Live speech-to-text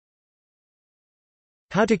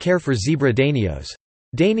How to care for zebra Danios.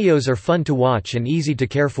 Danios are fun to watch and easy to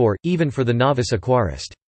care for, even for the novice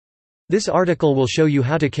aquarist. This article will show you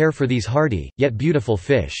how to care for these hardy, yet beautiful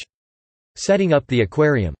fish. Setting up the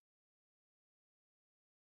aquarium.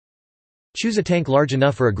 Choose a tank large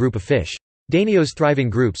enough for a group of fish. Danios thrive in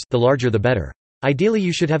groups, the larger the better. Ideally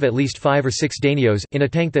you should have at least 5 or 6 Danios, in a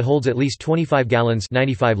tank that holds at least 25 gallons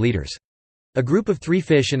 95 liters. A group of 3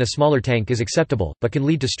 fish in a smaller tank is acceptable, but can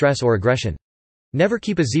lead to stress or aggression. Never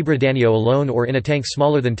keep a zebra Danio alone or in a tank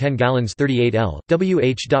smaller than 10 gallons 38 L,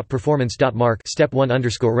 wh.performance.mark step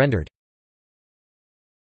 1_rendered.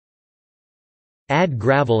 Add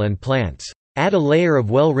gravel and plants. Add a layer of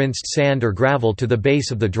well-rinsed sand or gravel to the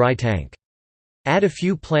base of the dry tank. Add a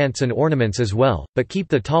few plants and ornaments as well, but keep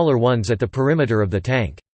the taller ones at the perimeter of the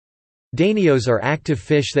tank. Danios are active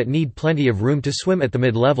fish that need plenty of room to swim at the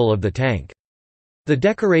mid-level of the tank. The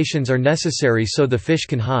decorations are necessary so the fish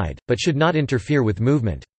can hide, but should not interfere with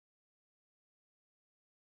movement.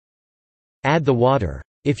 Add the water.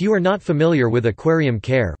 If you are not familiar with aquarium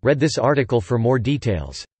care, read this article for more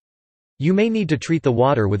details. You may need to treat the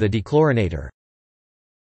water with a dechlorinator.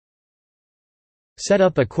 Set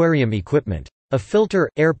up aquarium equipment. A filter,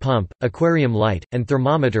 air pump, aquarium light, and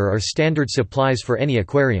thermometer are standard supplies for any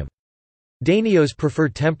aquarium. Danios prefer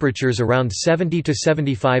temperatures around 70 to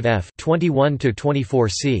 75 F, 21 to 24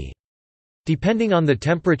 C. Depending on the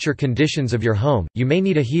temperature conditions of your home, you may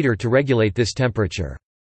need a heater to regulate this temperature.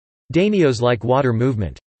 Danios like water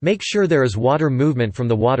movement. Make sure there is water movement from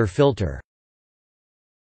the water filter.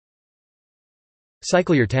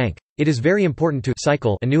 Cycle your tank. It is very important to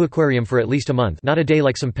cycle a new aquarium for at least a month, not a day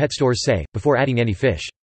like some pet stores say, before adding any fish.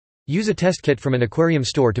 Use a test kit from an aquarium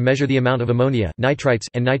store to measure the amount of ammonia, nitrites,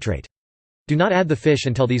 and nitrate. Do not add the fish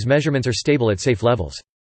until these measurements are stable at safe levels.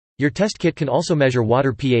 Your test kit can also measure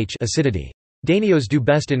water pH acidity. Danios do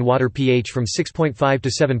best in water pH from 6.5 to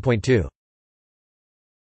 7.2.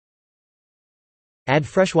 Add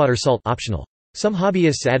freshwater salt optional. Some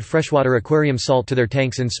hobbyists add freshwater aquarium salt to their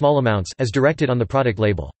tanks in small amounts as directed on the product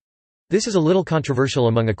label. This is a little controversial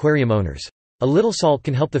among aquarium owners. A little salt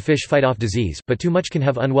can help the fish fight off disease, but too much can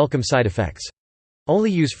have unwelcome side effects.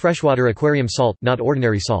 Only use freshwater aquarium salt, not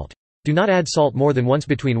ordinary salt. Do not add salt more than once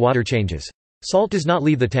between water changes. Salt does not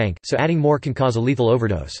leave the tank, so adding more can cause a lethal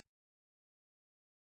overdose.